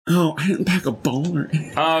Oh, I didn't pack a bowl or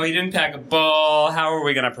anything. Oh, he didn't pack a bowl. How are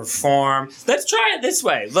we going to perform? Let's try it this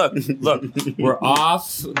way. Look. We're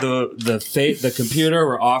off the computer.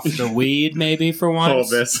 We're off the weed maybe for once. Hold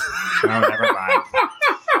this. Oh, never mind.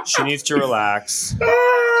 She needs to relax.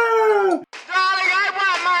 Darling, I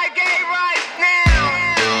want my gay right now.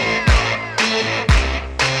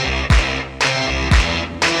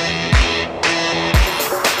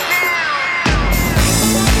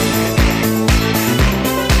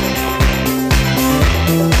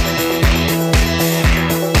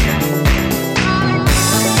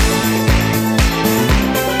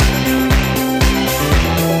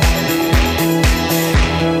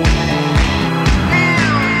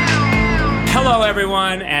 Hello,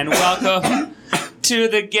 everyone, and welcome to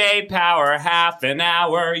the Gay Power Half an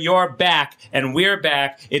Hour. You're back, and we're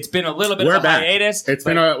back. It's been a little bit of a hiatus. It's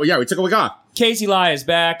been we took a week off. Casey Lai is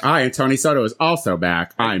back. I and Tony Soto is also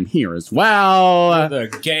back. I'm here as well. The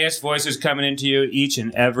gayest voices coming into you each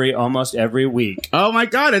and almost every week. Oh my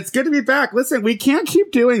God, it's good to be back. Listen, we can't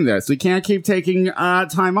keep doing this. We can't keep taking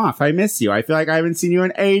time off. I miss you. I feel like I haven't seen you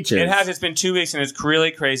in ages. It has. It's been 2 weeks, and it's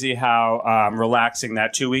really crazy how relaxing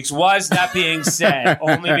that 2 weeks was. That being said,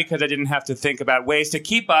 only because I didn't have to think about ways to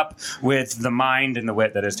keep up with the mind and the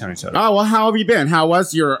wit that is Tony Soto. Oh, well, how have you been? How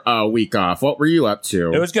was your week off? What were you up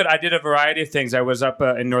to? It was good. I did a variety of things. I was up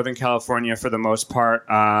in Northern California for the most part,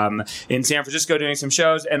 in San Francisco doing some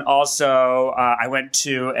shows, and also I went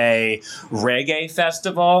to a reggae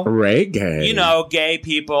festival. Reggae? You know, gay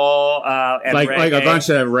people and like reggae. a bunch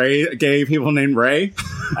of gay people named Ray?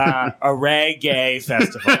 A reggae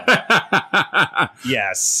festival.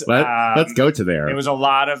 Yes. Let's go to there. It was a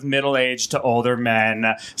lot of middle-aged to older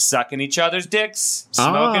men sucking each other's dicks,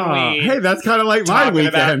 smoking weed. Hey, that's kind of like my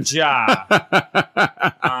weekend. About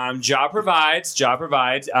Ja provides.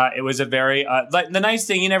 It was a very the nice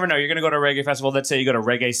thing. You never know. You're going to go to a reggae festival. Let's say you go to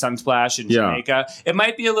Reggae Sunsplash in Jamaica. It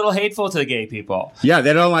might be a little hateful to the gay people. Yeah,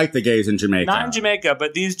 they don't like the gays in Jamaica. Not in Jamaica,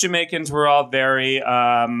 but these Jamaicans were all very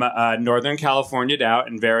Northern California'd out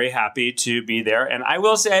and very happy to be there. And I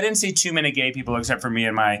will say I didn't see too many gay people except for me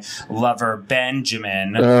and my lover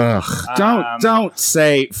Benjamin. Ugh, don't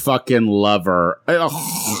say fucking lover. Ugh,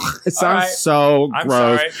 it sounds so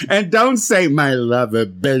gross. Sorry. And don't say my lover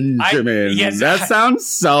Benjamin. That sounds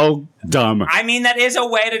so dumb. I mean, that is a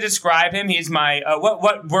way to describe him. He's my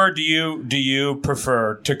what word do you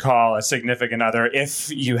prefer to call a significant other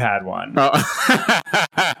if you had one?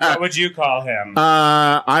 What would you call him?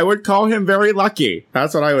 I would call him very lucky.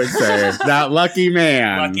 That's what I would say. That lucky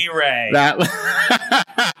man. Lucky Ray. No,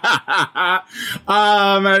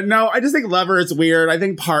 I just think lover is weird. I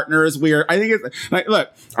think partner is weird. I think it's like, look,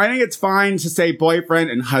 I think it's fine to say boyfriend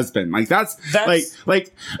and husband. Like that's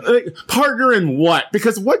like partner in what?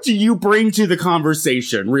 Because what do you bring to the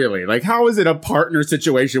conversation, really? Like, how is it a partner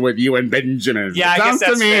situation with you and Benjamin? Yeah, I guess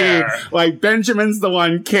that's fair. Like Benjamin's the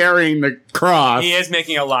one carrying the cross. He is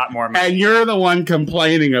making a lot more money. And you're the one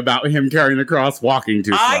complaining about him carrying the cross, walking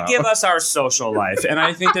too slow. I give us our social life, and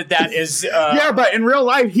I think that is... yeah, but in real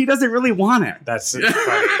life, he doesn't really want it. That's funny.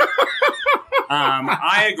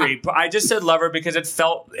 I agree. I just said lover because it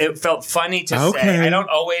felt funny to say. I don't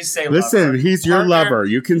always say lover. Listen, he's your lover.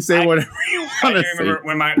 You can say whatever you want to say. I remember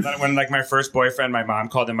when my first boyfriend, my mom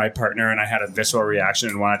called him my partner, and I had a visceral reaction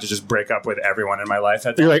and wanted to just break up with everyone in my life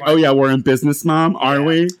at that You're point. like, oh yeah, we're in business, Mom, aren't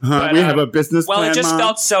we? Huh? But, we have a business plan, Well, it just Mom?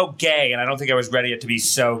 felt so gay, and I don't think I was ready to be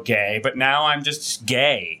so gay, but now I'm just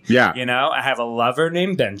gay. Yeah. You know, I have a lover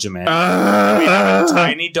named Benjamin. We have a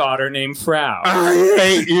tiny daughter named Frau. I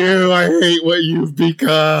hate you. I hate what you've become.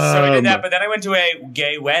 So I did that, but then I went to a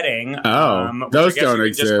gay wedding. Those don't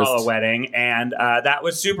exist. Just call a wedding, and that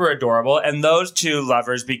was super adorable. And those two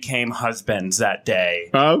lovers became husbands that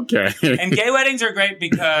day. Okay. And gay weddings are great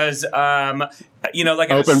because,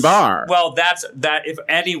 like open bar. Well, that's that. If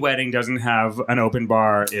any wedding doesn't have an open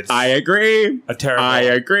bar, it's I agree.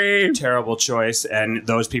 Terrible choice, and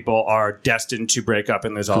those people are destined to break up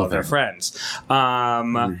and lose all of their friends.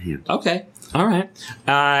 Okay. All right.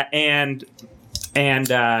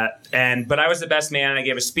 But I was the best man. I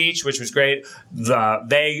gave a speech, which was great.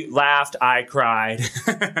 They laughed, I cried,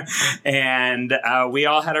 and we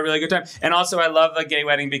all had a really good time. And also, I love a gay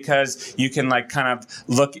wedding because you can kind of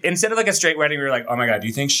look instead of a straight wedding. We were like, oh my god, do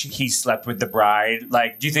you think he slept with the bride?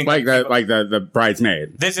 Do you think the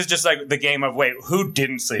bridesmaid? This is just like the game of wait, who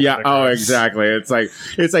didn't sleep? Yeah. With the Oh, girl? exactly. It's like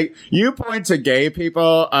you point to gay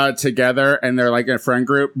people together, and they're like in a friend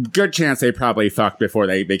group. Good chance they probably fucked before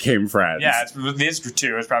they became friends. Yeah, this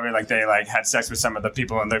too. It's probably like they had sex with some of the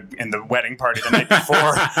people in the wedding party the night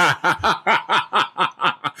before.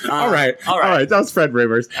 All right. That was Fred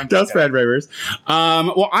Rivers. Fred Rivers.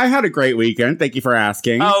 Well, I had a great weekend. Thank you for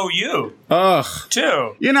asking. Oh, you. Ugh.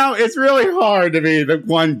 Too. You know, it's really hard to be the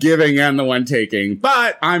one giving and the one taking,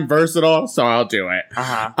 but I'm versatile, so I'll do it.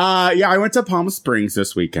 Yeah, I went to Palm Springs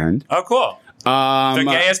this weekend. Oh, cool. The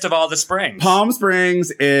gayest of all the springs. Palm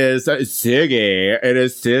Springs is so gay. It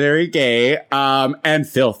is very gay, and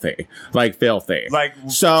filthy. Like filthy. Like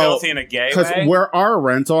filthy in a gay way? Because where our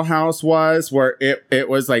rental house was, where it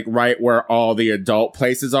was like right where all the adult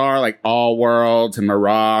places are, like All Worlds and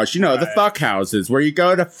Mirage, you know, the fuck houses where you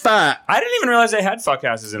go to fuck. I didn't even realize they had fuck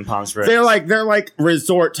houses in Palm Springs. They're like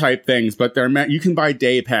resort type things, but they're meant, you can buy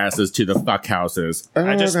day passes to the fuck houses.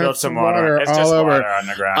 I just spilled some water. It's just water on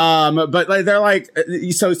the ground. But like, they're like,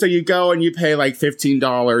 so you go and you pay like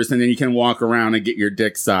 $15 and then you can walk around and get your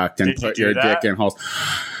dick sucked and put your dick in holes.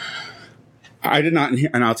 I did not,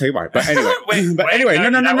 and I'll tell you why. But anyway,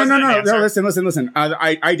 no. Listen.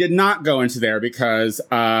 I did not go into there because,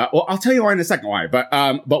 well, I'll tell you why in a second why.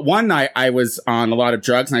 But one night I was on a lot of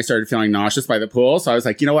drugs and I started feeling nauseous by the pool. So I was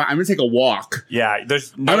like, you know what? I'm going to take a walk. Yeah, I'm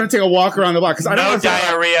going to take a walk around the block because I don't want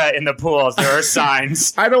diarrhea in the pools. There are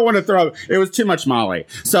signs. I don't want to throw. It was too much Molly,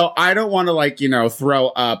 so I don't want to throw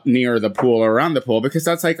up near the pool or around the pool because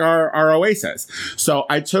that's like our oasis. So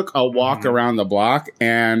I took a walk around the block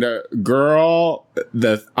and girl.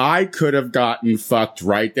 I could have gotten fucked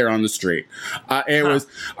right there on the street.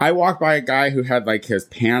 I walked by a guy who had like his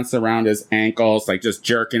pants around his ankles, like just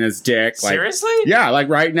jerking his dick. Like, seriously? Yeah, like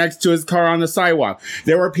right next to his car on the sidewalk.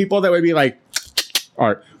 There were people that would be like,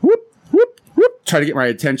 or whoop, whoop, whoop, try to get my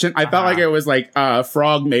attention. I felt like it was like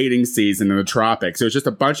frog mating season in the tropics. It was just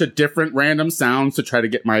a bunch of different random sounds to try to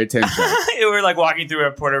get my attention. You were like walking through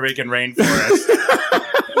a Puerto Rican rainforest.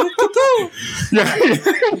 Yeah,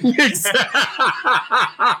 exactly.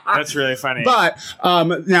 That's really funny. But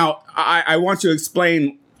now I want to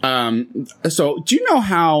explain. So do you know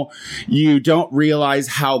how you don't realize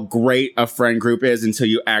how great a friend group is until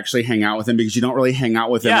you actually hang out with them because you don't really hang out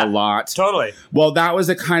with them a lot? Totally. Well, that was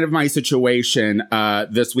a kind of my situation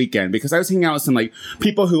this weekend because I was hanging out with some like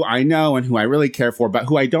people who I know and who I really care for, but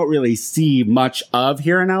who I don't really see much of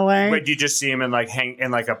here in LA. Wait, do you just see them in like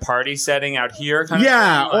a party setting out here? Kind of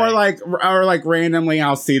thing? or like randomly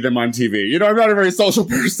I'll see them on TV. You know, I'm not a very social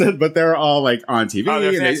person, but they're all like on TV. Oh,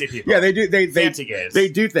 they're fancy people. Yeah, they do. Fancy gays. They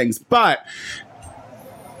do things, but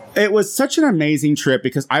it was such an amazing trip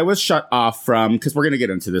because I was shut off from, because we're going to get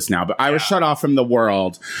into this now, but I was shut off from the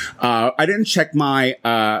world. I didn't check my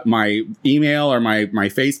my email or my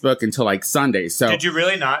Facebook until like Sunday. So did you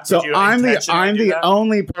really not? I'm the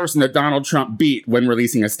only person that Donald Trump beat when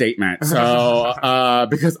releasing a statement. So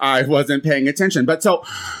because I wasn't paying attention, but so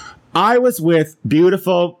I was with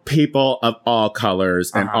beautiful people of all colors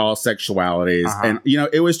and all sexualities. And, you know,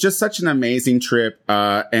 it was just such an amazing trip.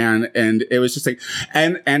 And it was just like,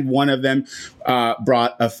 and one of them,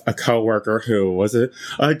 brought a coworker who was a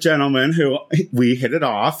gentleman who we hit it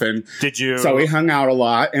off. And so we hung out a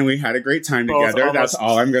lot and we had a great time together. That's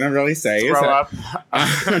all I'm going to really say is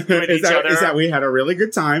that we had a really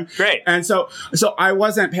good time. Great. And so I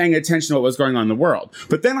wasn't paying attention to what was going on in the world,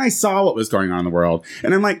 but then I saw what was going on in the world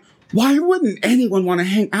and I'm like, why wouldn't anyone want to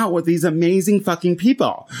hang out with these amazing fucking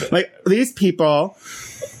people? Like, these people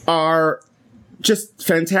are just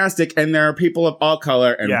fantastic, and there are people of all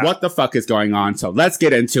color, and what the fuck is going on? So let's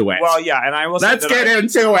get into it. Well, yeah, and I will let's get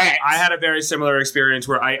into it. I had a very similar experience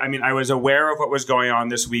where I was aware of what was going on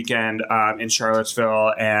this weekend in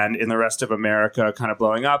Charlottesville and in the rest of America kind of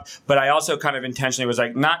blowing up, but I also kind of intentionally was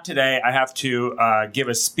like, not today. I have to give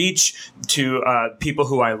a speech to people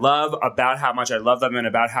who I love about how much I love them and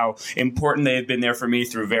about how important they have been there for me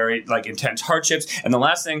through very like intense hardships. And the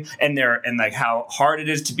last thing, and like how hard it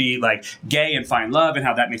is to be like gay and find love and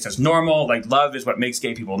how that makes us normal. Like love is what makes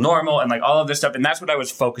gay people normal and like all of this stuff. And that's what I was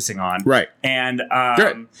focusing on. Right. And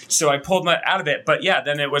so I pulled my out of it. But yeah,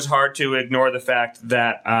 then it was hard to ignore the fact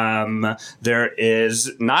that there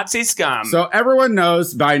is Nazi scum. So everyone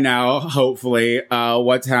knows by now, hopefully,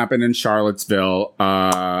 what's happened in Charlottesville,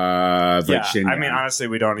 Virginia. Yeah, I mean, honestly,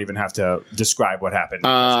 we don't even have to describe what happened.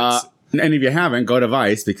 And if you haven't, go to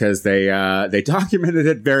Vice because they documented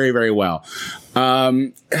it very, very well.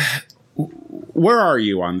 Where are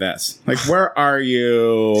you on this? Like, where are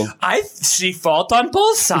you? I see fault on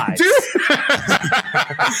both sides.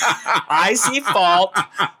 I see fault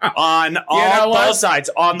on both sides.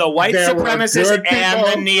 On the white supremacist and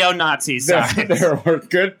the neo-Nazi side. There were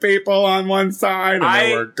good people on one side and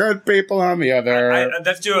there were good people on the other.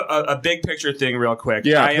 Let's do a big picture thing real quick.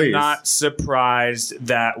 Yeah, I am not surprised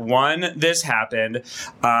that, one, this happened,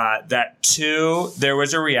 that two, there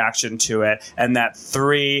was a reaction to it, and that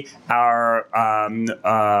three, our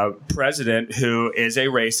president, who is a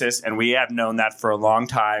racist, and we have known that for a long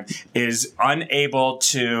time, is unable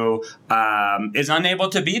to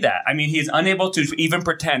be that. I mean, he's unable to even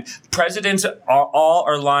pretend. Presidents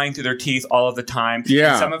are lying through their teeth all of the time.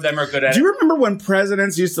 Yeah. And some of them are good at it. Do you remember when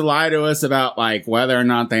presidents used to lie to us about like whether or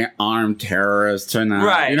not they armed terrorists or not?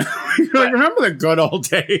 Right. You know? Like, remember the good old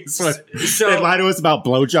days when they lie to us about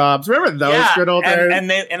blowjobs? Remember those good old days?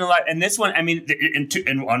 And this one, I mean,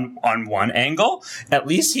 on one angle, at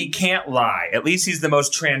least he can't lie. At least he's the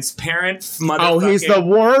most transparent motherfucker. Oh, he's the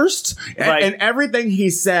worst. And everything he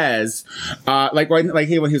says, when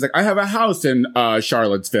he was like, I have a house in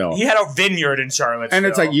Charlottesville. He had a vineyard in Charlottesville. And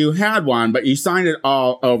it's like, you had one, but you signed it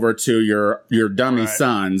all over to your dummy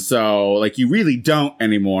son. So like, you really don't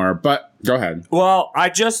anymore. But go ahead. Well, I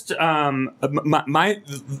just our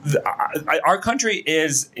country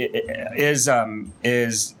is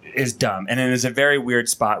dumb, and it is a very weird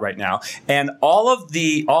spot right now. And all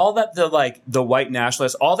that the white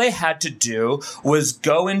nationalists, all they had to do was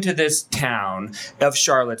go into this town of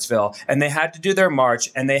Charlottesville, and they had to do their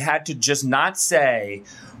march, and they had to just not say,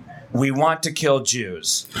 we want to kill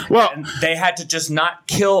Jews. Well, and they had to just not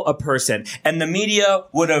kill a person. And the media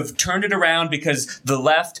would have turned it around because the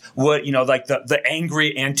left would, the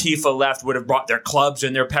angry Antifa left would have brought their clubs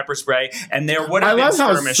and their pepper spray, and there would have been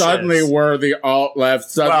skirmishes. I love how suddenly were the alt left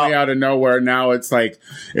suddenly out of nowhere. Now it's like,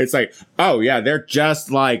 oh yeah, they're just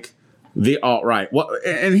like the alt right. Well,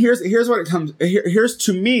 and here's what it comes. Here's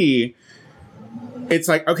to me. It's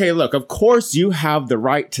like, okay, look, of course you have the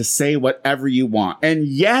right to say whatever you want. And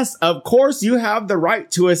yes, of course you have the right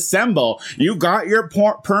to assemble. You got your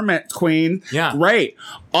permit, queen. Yeah. Great.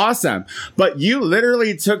 Awesome. But you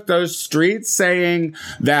literally took those streets saying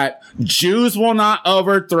that Jews will not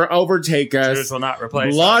overtake us. Jews will not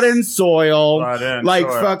replace blood us. And soil. Blood and like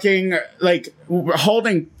soil. Fucking, like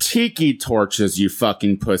holding tiki torches, you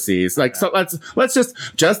fucking pussies. Like, so let's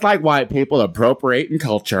just like white people appropriating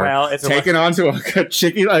culture. Well, it's taking onto a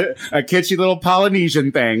kitschy little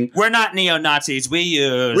Polynesian thing. We're not neo-Nazis. We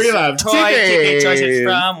love toy ticket choices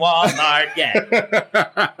from Walmart.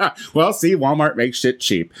 Yeah. Well, see, Walmart makes shit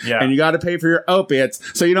cheap. Yeah. And you got to pay for your opiates,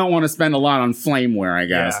 so you don't want to spend a lot on flameware, I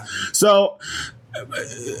guess. Yeah. So,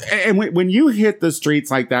 and when you hit the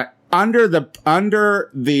streets like that, under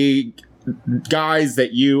the guys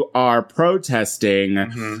that you are protesting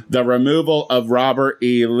the removal of Robert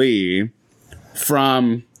E. Lee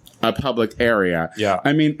from a public area. Yeah.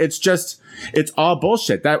 I mean, it's all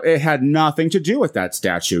bullshit. That it had nothing to do with that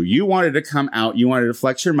statue. You wanted to come out, you wanted to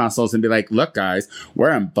flex your muscles and be like, look, guys,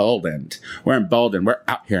 we're emboldened. We're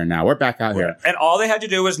out here now. We're back out here. And all they had to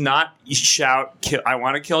do was not shout, I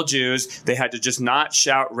want to kill Jews. They had to just not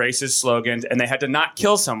shout racist slogans, and they had to not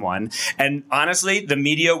kill someone. And honestly, the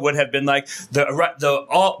media would have been like, the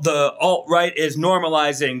alt-right is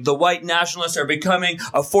normalizing. The white nationalists are becoming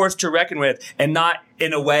a force to reckon with, and not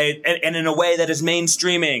in a way that is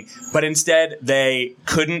mainstreaming. But instead, they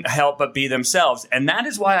couldn't help but be themselves. And that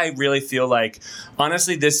is why I really feel like,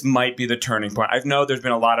 honestly, this might be the turning point. I know there's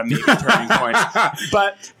been a lot of media turning points.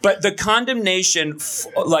 But the condemnation,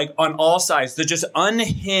 on all sides, the just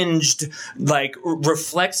unhinged,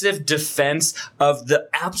 reflexive defense of the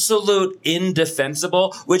absolute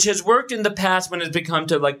indefensible, which has worked in the past when it's become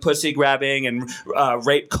to, pussy grabbing and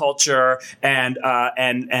rape culture and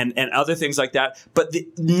other things like that. But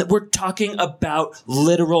we're talking about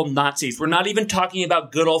literal Nazis. We're not even talking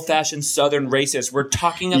about good old-fashioned Southern racists. We're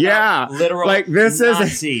talking about literal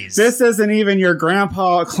Nazis. This isn't even your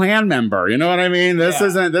grandpa clan member. You know what I mean? This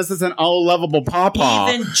isn't old lovable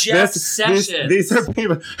pawpaw. Even Jeff Sessions. These are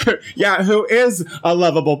people, who is a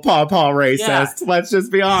lovable pawpaw racist. Yeah. Let's just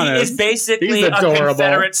be honest. He is basically a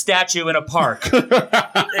Confederate statue in a park.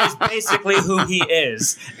 Is basically who he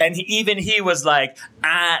is. And he was like,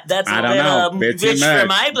 that's a little rich for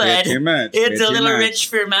my blood. It's a little rich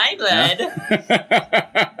for my blood.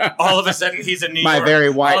 All of a sudden, he's a New York. My very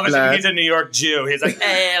white blood. All of a sudden, he's a New York Jew. He's like,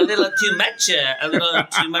 hey, a little too much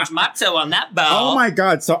matzo on that ball. Oh my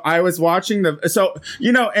God! So I was watching and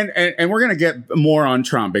we're gonna get more on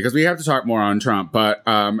Trump because we have to talk more on Trump. But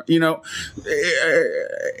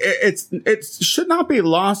it should not be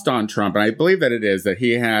lost on Trump, and I believe that it is that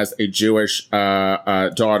he has a Jewish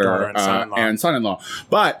daughter and son-in-law.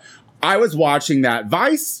 But I was watching that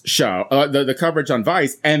Vice show, the coverage on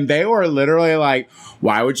Vice, and they were literally like,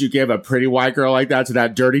 why would you give a pretty white girl like that to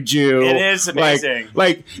that dirty Jew? It is amazing.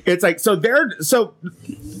 So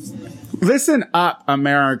listen up,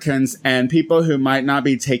 Americans and people who might not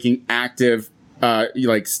be taking active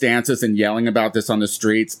stances and yelling about this on the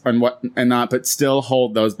streets but still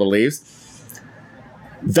hold those beliefs.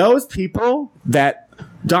 Those people that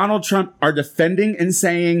Donald Trump are defending and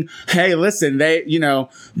saying, hey, listen,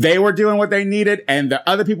 they were doing what they needed and the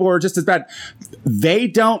other people were just as bad. They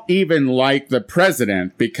don't even like the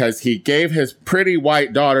president because he gave his pretty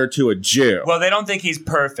white daughter to a Jew. Well, they don't think he's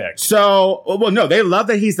perfect. So, well, no, they love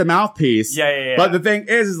that he's the mouthpiece. Yeah. But the thing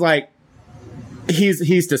is like,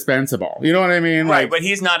 he's dispensable. You know what I mean? Right, like, but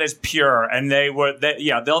he's not as pure, and they'll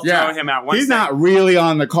throw him out. He's not really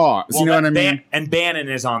on the cause. Well, you know what I mean? And Bannon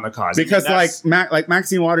is on the cause because, like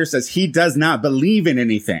Maxine Waters says, he does not believe in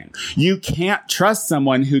anything. You can't trust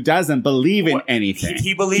someone who doesn't believe in anything.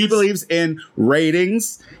 He believes in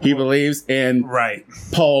ratings. He believes in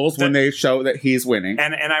polls when they show that he's winning.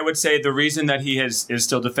 And I would say the reason that he is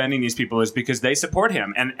still defending these people is because they support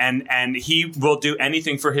him, and he will do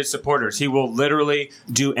anything for his supporters. He will literally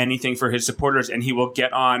do anything for his supporters, and he will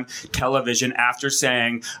get on television after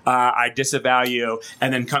saying, I disavow you,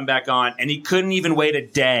 and then come back on. And he couldn't even wait a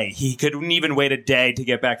day. He couldn't even wait a day to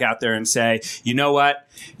get back out there and say, you know what?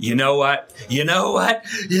 And I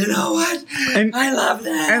love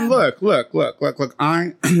that. And look,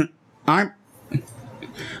 I'm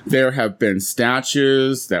there have been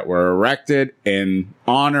statues that were erected in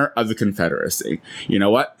honor of the Confederacy. You know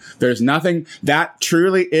what? There's nothing that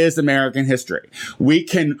truly is American history. We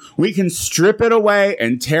can strip it away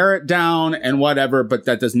and tear it down and whatever, but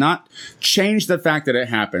that does not change the fact that it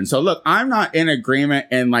happened. So look, I'm not in agreement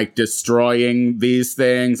in like destroying these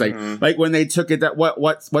things. Like when they took it, that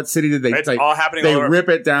what city did they? It's like, all happening. They rip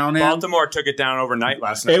it down. Baltimore took it down overnight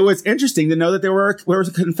last night. It was interesting to know that there was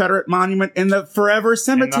a Confederate monument in the Forever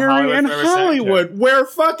Cemetery in Hollywood, where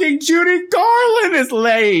fucking Judy Garland is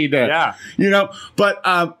laid. Yeah. But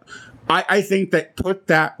I think that put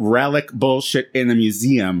that relic bullshit in a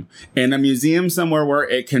museum somewhere where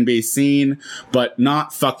it can be seen, but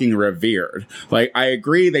not fucking revered. Like, I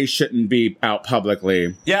agree they shouldn't be out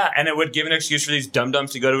publicly. Yeah, and it would give an excuse for these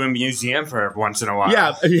dum-dums to go to a museum for once in a while.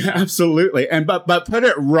 Yeah, absolutely. And but put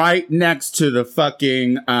it right next to the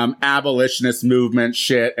fucking abolitionist movement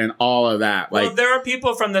shit and all of that. Like, well, there are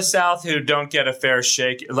people from the South who don't get a fair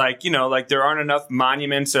shake. Like, there aren't enough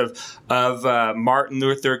monuments of Martin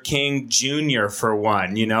Luther King Jr. for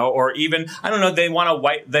one, or even, I don't know, they want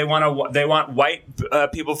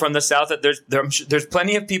white people from the South. That there's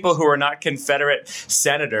plenty of people who are not Confederate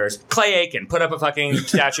senators. Clay Aiken, put up a fucking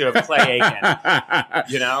statue of Clay Aiken.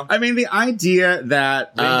 I mean, the idea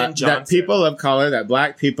that that people of color, that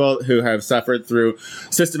black people who have suffered through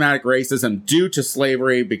systematic racism due to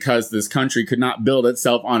slavery because this country could not build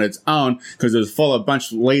itself on its own because it was full of a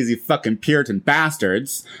bunch of lazy fucking Puritan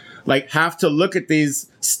bastards, like, have to look at these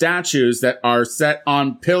statues that are set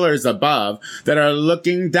on pillars above that are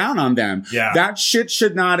looking down on them. Yeah. That shit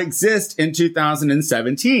should not exist in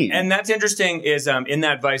 2017. And that's interesting is in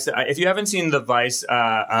that Vice, if you haven't seen the Vice,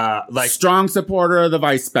 strong supporter of the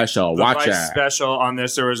Vice special. Watch Vice it. special on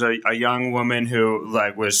this, there was a young woman who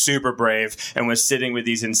was super brave and was sitting with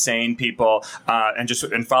these insane people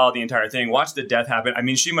and followed the entire thing. Watch the death happen. I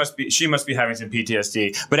mean, she must be having some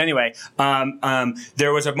PTSD. But anyway,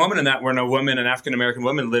 there was a moment in that when a woman, an African American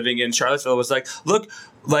woman living in Charlottesville, was like, look,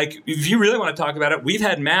 like, if you really want to talk about it, we've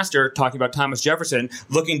had Master talking about Thomas Jefferson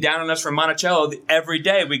looking down on us from Monticello every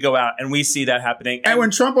day. We go out and we see that happening. And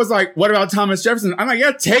when Trump was like, what about Thomas Jefferson? I'm like,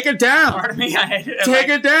 yeah, take it down. Pardon me? Take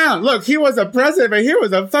it down. Look, he was a president, but he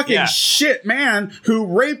was a fucking shit man who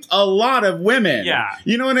raped a lot of women. Yeah.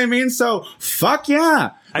 You know what I mean? So, fuck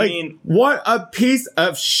yeah. I mean, what a piece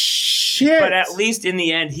of shit. But at least in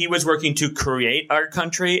the end, he was working to create our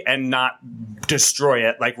country and not destroy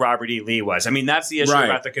it like Robert E. Lee was. I mean, that's the issue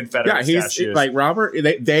about the Confederate statues. Like Robert,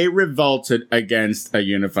 they revolted against a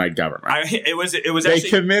unified government. They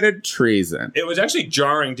committed treason. It was actually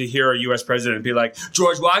jarring to hear a U.S. president be like,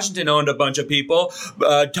 George Washington owned a bunch of people.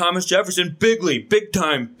 Thomas Jefferson, big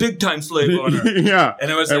time slave owner. Yeah, and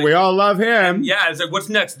it was, and we all love him. Yeah, it's like, what's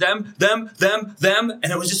next? Them, and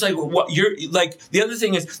it was just like, what you're like. The other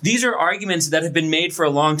thing is, these are arguments that have been made for a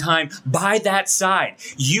long time by that side.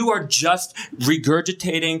 You are just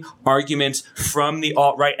regurgitating arguments from the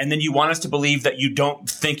alt-right, and then you want us to believe that you don't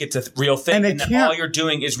think it's a real thing, and that all you're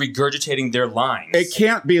doing is regurgitating their lines. It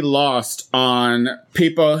can't be lost on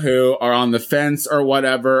people who are on the fence or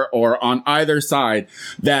whatever, or on either side,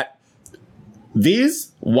 that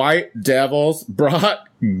these white devils brought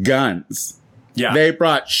guns. Yeah. They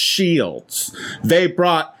brought shields. They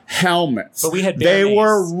brought helmets. But we had they berets.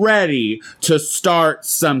 were ready to start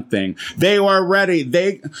something. They were ready.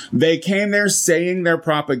 They came there saying their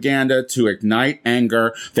propaganda to ignite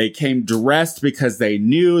anger. They came dressed because they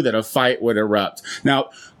knew that a fight would erupt.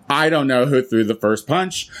 Now, I don't know who threw the first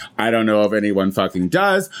punch. I don't know if anyone fucking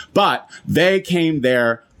does, but they came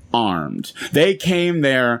there armed. They came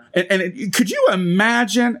there, and could you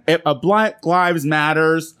imagine if a Black Lives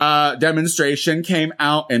Matters demonstration came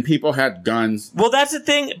out and people had guns? Well, that's the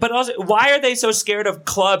thing. But also, why are they so scared of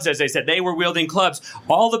clubs? As they said, they were wielding clubs.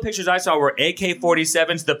 All the pictures I saw were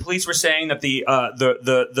AK-47s. The police were saying that the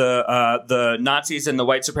Nazis and the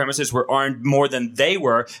white supremacists were armed more than they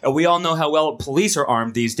were. And we all know how well police are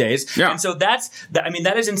armed these days. Yeah. And so that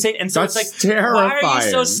is insane. And so That's it's like, terrifying. why are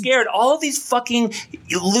you so scared? All of these fucking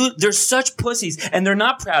they're such pussies, and they're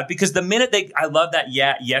not proud because the minute I love that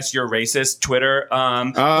yes you're racist Twitter who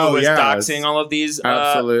was doxing all of these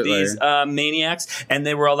maniacs, and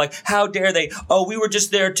they were all like, how dare they? Oh, we were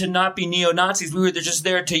just there to not be neo-Nazis. We were just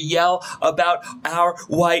there to yell about our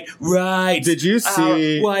white rights. Did you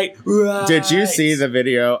see white rights? Did you see the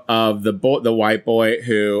video of the white boy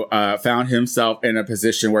who found himself in a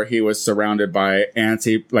position where he was surrounded by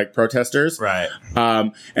protesters? Right.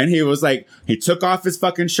 And he was like, he took off his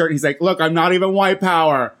fucking shirt. And he's like, look, I'm not even white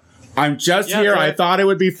power. I'm just here. I thought it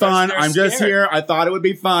would be fun. I'm just here. I thought it would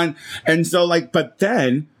be fun. And so but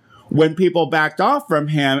then when people backed off from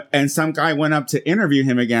him and some guy went up to interview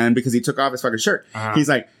him again because he took off his fucking shirt, he's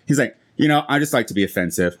like, I just like to be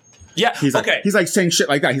offensive. Yeah. He's like saying shit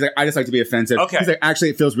like that. He's like, I just like to be offensive. Okay. He's like,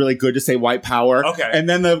 actually, it feels really good to say white power. Okay. And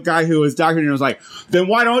then the guy who was documenting was like, then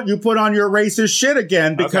why don't you put on your racist shit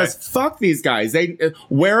again? Because fuck these guys. They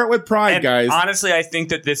wear it with pride, guys. Honestly, I think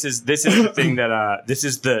that this is the thing that this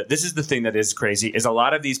is the thing that is crazy. Is a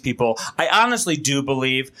lot of these people. I honestly do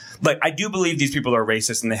believe, these people are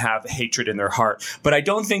racist and they have hatred in their heart. But I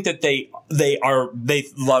don't think that they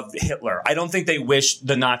love Hitler. I don't think they wish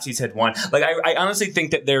the Nazis had won. Like I honestly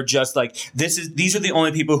think that they're just like, these are the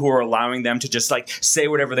only people who are allowing them to just like say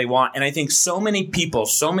whatever they want. And I think so many people,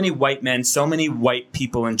 so many white men, so many white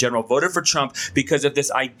people in general voted for Trump because of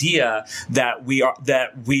this idea that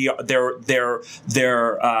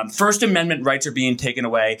their First Amendment rights are being taken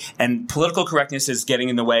away and political correctness is getting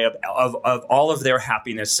in the way of all of their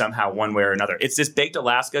happiness somehow, one way or another. It's this Baked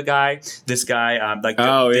Alaska guy, this guy,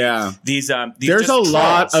 these there's a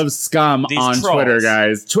lot of scum on trolls. Twitter,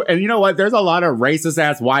 guys. And you know what? There's a lot of racist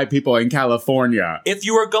ass white people in California. If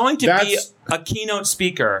you are going to be a keynote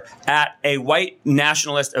speaker at a white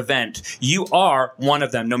nationalist event, you are one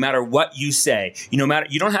of them, no matter what you say. You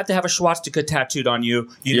don't have to have a swastika tattooed on you.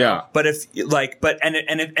 You know? But if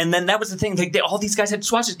and then that was the thing. Like all these guys had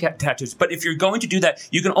swastika tattoos. But if you're going to do that,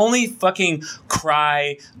 you can only fucking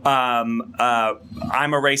cry, I'm a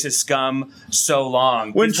racist scum so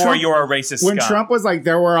long before you're a racist scum. When Trump was like,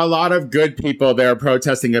 there were a lot of good people there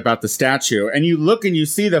protesting about the statue, and you look and you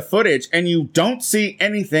see the footage and you don't see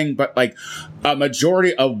anything but like a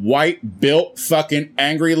majority of white built fucking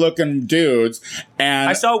angry looking dudes. And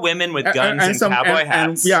I saw women with guns and cowboy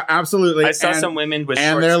hats. Yeah, absolutely. I saw some women with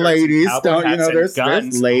and short their skirts ladies. and cowboy hats and There's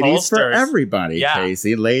guns, ladies holsters. for everybody, Yeah.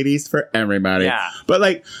 Casey. Ladies for everybody. Yeah. But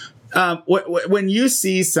like, when you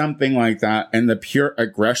see something like that and the pure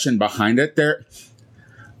aggression behind it,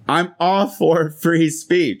 I'm all for free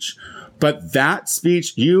speech. But that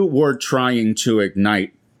speech, you were trying to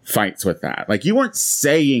ignite fights with that. Like, you weren't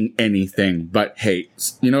saying anything but hate,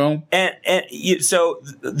 you know? So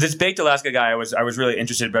this Baked Alaska guy, I was really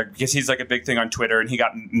interested because he's like a big thing on Twitter, and he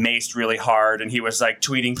got maced really hard, and he was like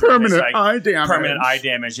tweeting permanent eye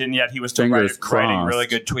damage, and yet he was still writing really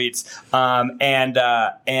good tweets. And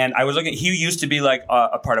I was looking. He used to be like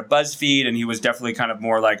a part of BuzzFeed, and he was definitely kind of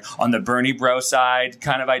more like on the Bernie bro side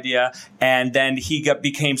kind of idea. And then he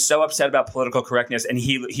became so upset about political correctness, and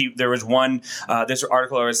there was one this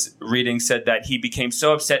article I was reading said that he became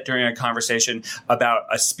so upset during a conversation about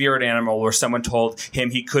a spirit animal where someone told him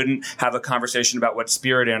he couldn't have a conversation about what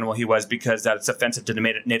spirit animal he was because that's offensive to the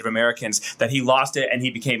Native Americans, that he lost it and he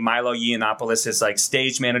became Milo Yiannopoulos' like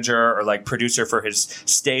stage manager or like producer for his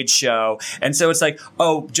stage show. And so it's like,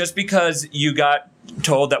 oh, just because you got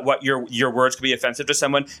told that what your words could be offensive to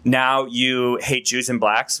someone, now you hate Jews and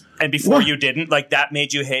blacks, and before you didn't, like that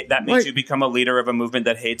made you become a leader of a movement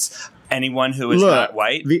that hates anyone who is not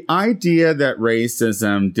white. The idea that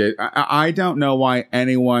racism I don't know why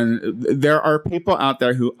there are people out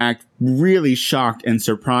there who act really shocked and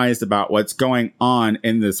surprised about what's going on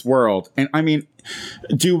in this world. And I mean,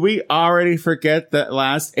 do we already forget that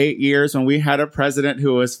last 8 years when we had a president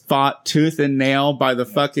who was fought tooth and nail by the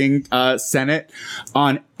fucking Senate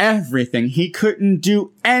on everything? He couldn't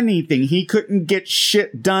do anything. He couldn't get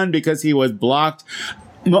shit done because he was blocked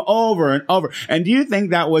over and over. And do you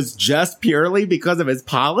think that was just purely because of his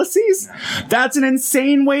policies? That's an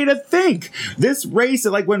insane way to think. This race,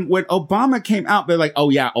 like when Obama came out, they're like, oh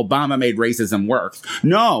yeah, Obama made racism worse.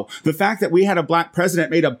 No, the fact that we had a black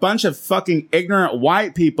president made a bunch of fucking ignorant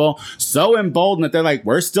white people so emboldened that they're like,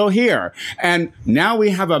 we're still here. And now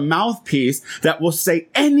we have a mouthpiece that will say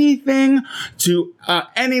anything to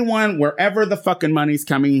anyone, wherever the fucking money's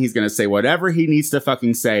coming. He's going to say whatever he needs to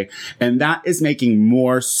fucking say. And that is making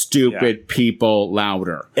more stupid people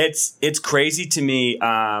louder. It's crazy to me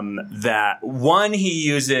that one, he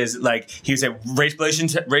uses like he said race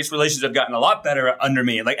relations have gotten a lot better under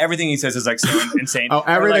me. Like everything he says is like so insane. Oh,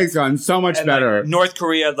 everything's gotten so much better. Like, North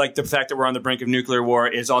Korea, like the fact that we're on the brink of nuclear war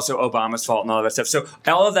is also Obama's fault and all of that stuff. So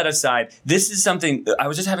all of that aside, this is something I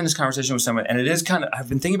was just having this conversation with someone, and it is kind of I've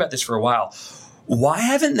been thinking about this for a while. Why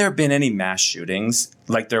haven't there been any mass shootings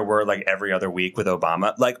like there were like every other week with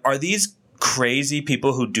Obama? Like, are these crazy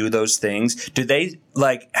people who do those things, do they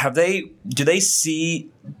see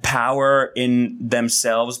power in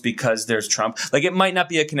themselves because there's Trump? Like, it might not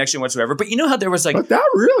be a connection whatsoever, but you know how there was like, but that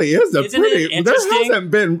really is a pretty,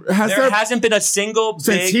 there hasn't been a single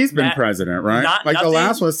since he's been president, right? The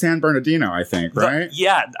last was San Bernardino, I think, right?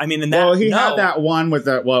 Yeah, I mean, he had that one with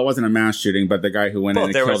it wasn't a mass shooting, but the guy who went in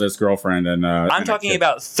and killed his girlfriend and I'm talking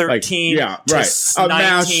about 13 to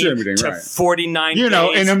 19 to 49 you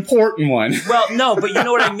know, an important one. Well, no, but you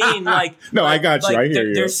know what I mean? Like, no, I got you. I hear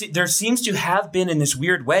you. There seems to have been in this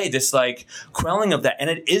weird way this like quelling of that,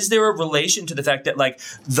 and is there a relation to the fact that like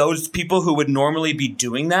those people who would normally be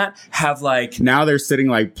doing that have like now they're sitting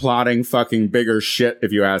like plotting fucking bigger shit?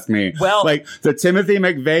 If you ask me, well, like the Timothy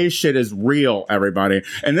McVeigh shit is real, everybody,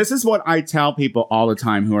 and this is what I tell people all the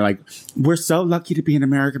time who are like, we're so lucky to be in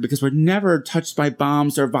America because we're never touched by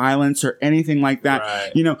bombs or violence or anything like that.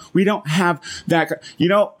 Right. You know, we don't have that. You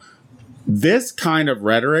know. This kind of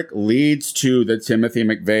rhetoric leads to the Timothy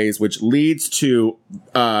McVeighs, which leads to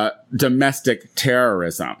domestic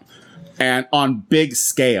terrorism and on big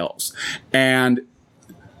scales. And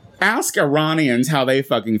ask Iranians how they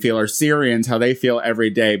fucking feel, or Syrians how they feel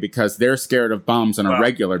every day because they're scared of bombs on a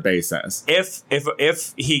regular basis. If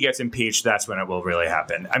he gets impeached, that's when it will really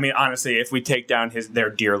happen. I mean, honestly, if we take down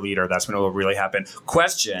their dear leader, that's when it will really happen.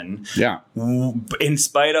 Question: yeah, in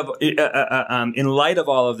light of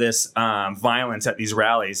all of this violence at these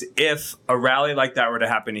rallies, if a rally like that were to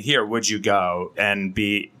happen here, would you go and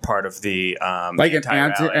be part of the like entire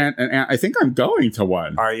rally? And I think I'm going to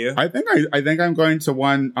one. Are you? I think I'm going to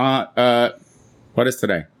one. What is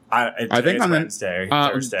today? I think on Wednesday,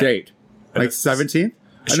 Thursday. Date like 17th. Sure.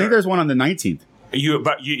 I think there's one on the 19th.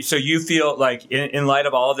 So you feel like in light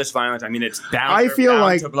of all of this violence, I mean, it's bound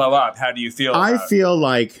to blow up. How do you feel? I feel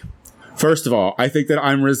like, first of all, I think that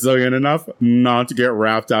I'm resilient enough not to get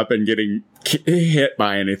wrapped up in getting hit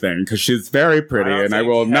by anything because she's very pretty and I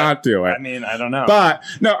will not do it. I mean, I don't know. But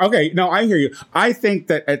I hear you. I think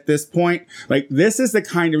that at this point, like, this is the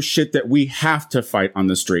kind of shit that we have to fight on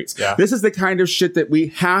the streets. Yeah. This is the kind of shit that we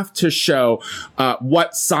have to show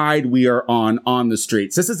what side we are on the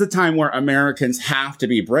streets. This is the time where Americans have to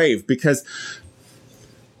be brave because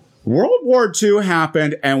World War II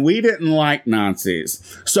happened and we didn't like Nazis.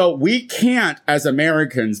 So we can't, as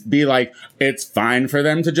Americans, be like, it's fine for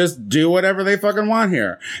them to just do whatever they fucking want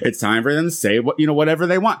here. It's time for them to say whatever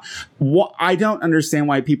they want. I don't understand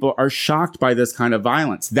why people are shocked by this kind of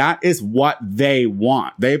violence. That is what they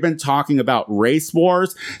want. They've been talking about race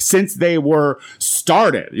wars since they were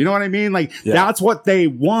started. You know what I mean? Like, That's what they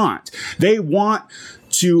want. They want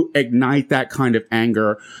to ignite that kind of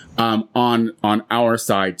anger on our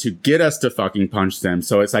side to get us to fucking punch them.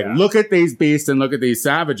 So it's like, look at these beasts and look at these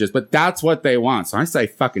savages, but that's what they want. So I say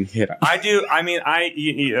fucking hit them. I do. I mean,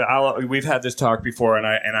 we've had this talk before, and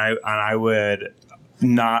I would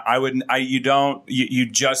not. You don't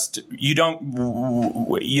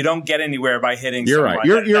get anywhere by hitting. You're someone.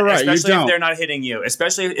 right. You're right. Especially you don't. if they're not hitting you.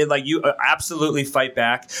 Especially if, like, you absolutely fight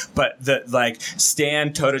back, but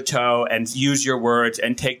stand toe to toe and use your words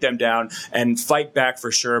and take them down and fight back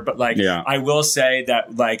for sure. But I will say that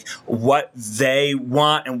what they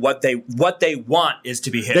want and what they want is to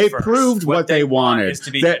be hit. They first. proved what they wanted. Is to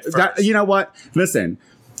be hit first. You know what? Listen.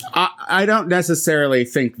 I don't necessarily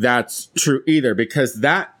think that's true either, because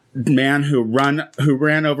that man who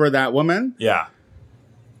ran over that woman,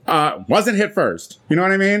 wasn't hit first. You know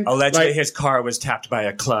what I mean? Allegedly, his car was tapped by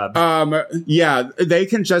a club. They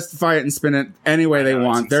can justify it and spin it any way they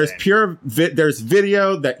want. There's there's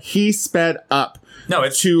video that he sped up. No,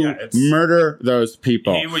 it's murder those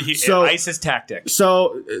people. ISIS tactics.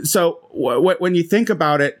 So when you think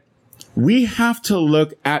about it, we have to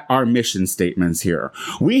look at our mission statements here.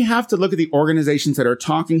 We have to look at the organizations that are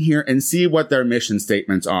talking here and see what their mission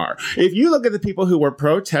statements are. If you look at the people who were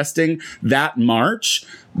protesting that march,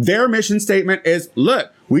 their mission statement is,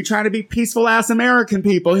 look, we try to be peaceful ass American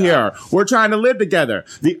people here. We're trying to live together.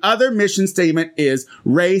 The other mission statement is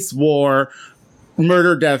race, war,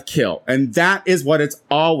 murder, death, kill. And that is what it's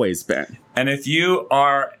always been. And if you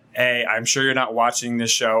are I'm sure you're not watching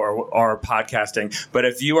this show or podcasting, but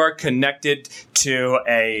if you are connected to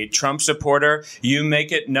a Trump supporter, you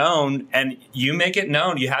make it known, you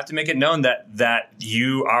have to make it known that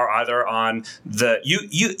you are either on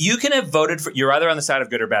you can have voted for, you're either on the side of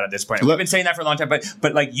good or bad at this point. We've been saying that for a long time,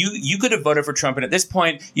 but like you could have voted for Trump, and at this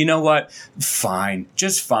point, you know what? Fine,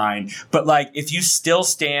 just fine. But like, if you still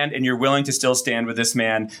stand and you're willing to still stand with this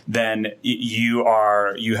man, then you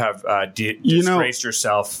have disgraced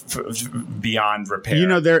yourself beyond repair. You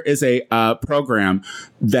know, there is a program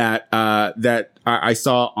that I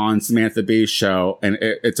saw on Samantha Bee's show, and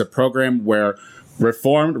it's a program where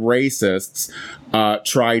reformed racists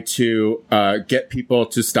try to get people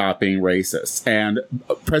to stop being racist. And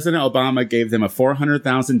President Obama gave them a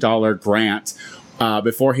 $400,000 grant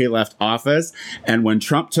before he left office. And when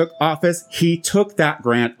Trump took office, he took that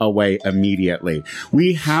grant away immediately.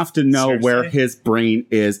 We have to know where his brain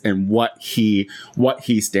is and what he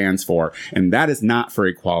stands for. And that is not for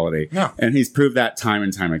equality. No. And he's proved that time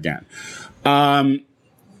and time again.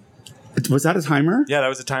 Was that a timer? Yeah, that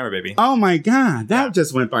was a timer, baby. Oh my God. That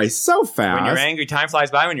just went by so fast. When you're angry, time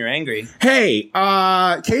flies by when you're angry. Hey,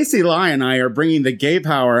 Casey Lai and I are bringing the Gay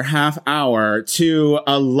Power half hour to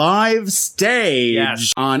a live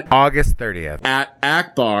stage on August 30th at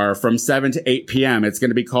Akbar from 7 to 8 p.m. It's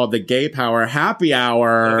going to be called the Gay Power Happy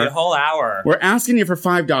Hour. It'll be a whole hour. We're asking you for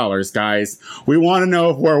 $5, guys. We want to know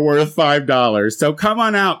if we're worth $5. So come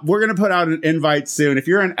on out. We're going to put out an invite soon. If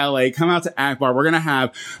you're in LA, come out to Akbar. We're going to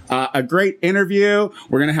have a great interview.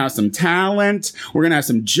 We're going to have some talent. We're going to have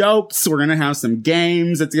some jokes. We're going to have some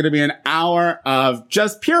games. It's going to be an hour of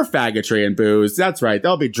just pure faggotry and booze. That's right.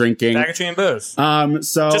 They'll be drinking. Faggotry and booze.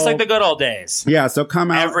 So just like the good old days. Yeah. So come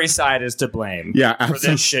out. Every side is to blame. Yeah. For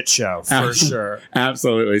this shit show. For sure.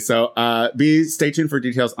 Absolutely. So, stay tuned for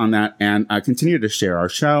details on that, and continue to share our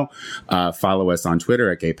show. Follow us on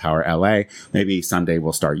Twitter at Gay Power LA. Maybe someday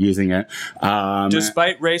we'll start using it.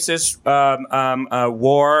 Despite racist,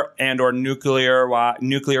 war and or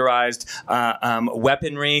nuclearized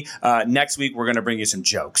weaponry. Next week, we're going to bring you some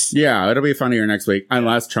jokes. Yeah, it'll be funnier next week,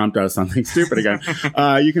 unless Trump does something stupid again.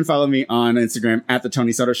 You can follow me on Instagram at The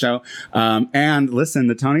Tony Soto Show. And listen,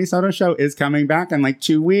 The Tony Soto Show is coming back in like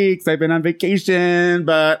 2 weeks. I've been on vacation,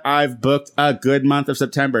 but I've booked a good month of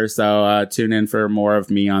September. So tune in for more of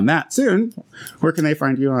me on that soon. Where can they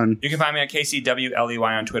find you on? You can find me on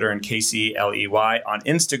KCWLEY on Twitter and KCLEY on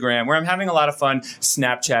Instagram, where I'm having a lot of fun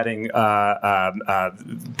Snapchatting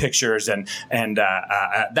pictures and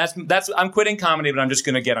that's I'm quitting comedy, but I'm just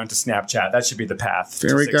going to get onto Snapchat. That should be the path.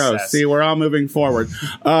 There we go. See, we're all moving forward.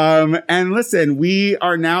 And listen, we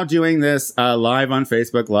are now doing this live on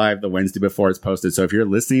Facebook Live the Wednesday before it's posted. So if you're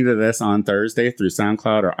listening to this on Thursday through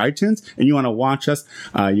SoundCloud or iTunes and you want to watch us,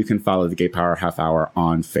 you can follow the Gay Power Half Hour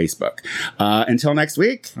on Facebook. Until next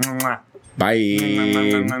week. Mwah. Bye. Mwah,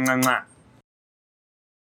 mwah, mwah, mwah, mwah.